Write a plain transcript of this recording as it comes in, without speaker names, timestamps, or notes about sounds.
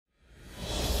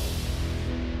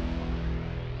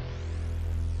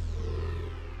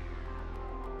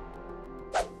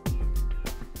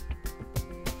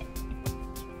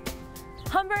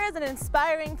Humber is an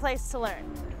inspiring place to learn.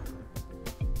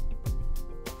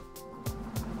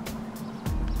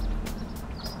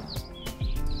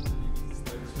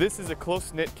 This is a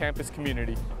close-knit campus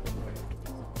community.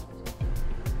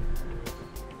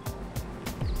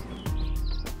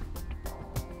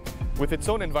 With its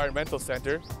own environmental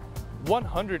center,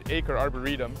 100-acre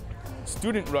arboretum,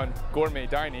 student-run gourmet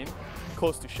dining,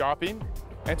 close to shopping,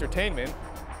 entertainment,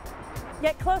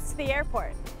 yet close to the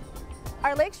airport.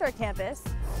 Our Lakeshore campus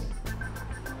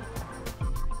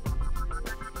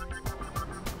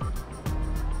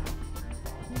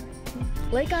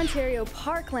Lake Ontario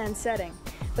parkland setting,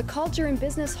 the culture and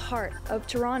business heart of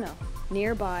Toronto,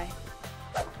 nearby.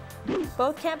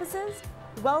 Both campuses,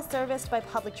 well serviced by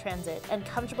public transit and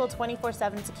comfortable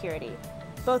 24/7 security.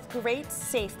 Both great,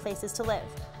 safe places to live.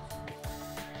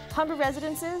 Humber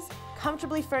residences,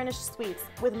 comfortably furnished suites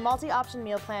with multi-option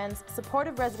meal plans,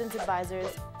 supportive residence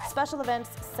advisors, special events,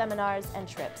 seminars, and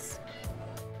trips.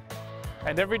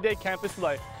 and everyday campus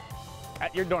life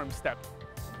at your dorm step.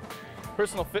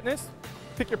 Personal fitness?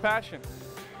 Pick your passion.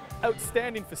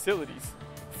 Outstanding facilities.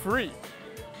 Free.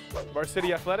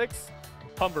 Varsity athletics?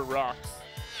 Humber rocks.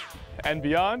 And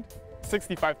beyond,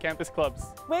 65 campus clubs.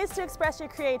 Ways to express your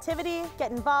creativity,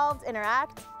 get involved,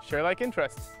 interact, Share like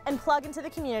interests. and plug into the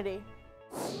community.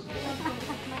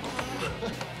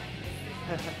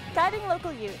 Guiding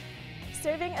local youth,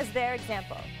 serving as their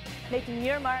example, making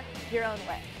your mark your own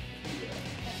way.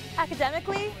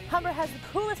 Academically, Humber has the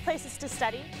coolest places to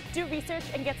study, do research,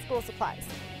 and get school supplies,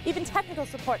 even technical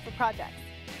support for projects.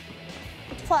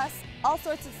 Plus, all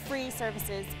sorts of free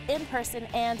services in person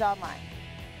and online.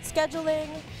 Scheduling,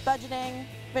 budgeting,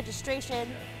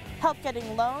 registration, help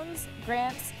getting loans,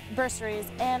 grants,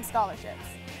 bursaries, and scholarships.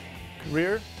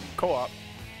 Career, co-op,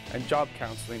 and job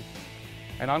counseling,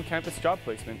 and on-campus job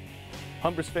placement.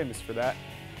 Humber's famous for that.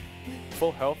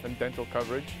 Full health and dental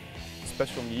coverage,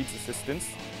 special needs assistance,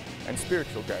 and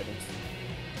spiritual guidance.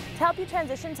 To help you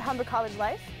transition to Humber College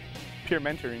life, Peer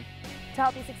mentoring, to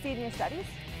help you succeed in your studies,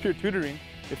 peer tutoring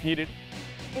if needed.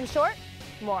 in short,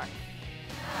 more.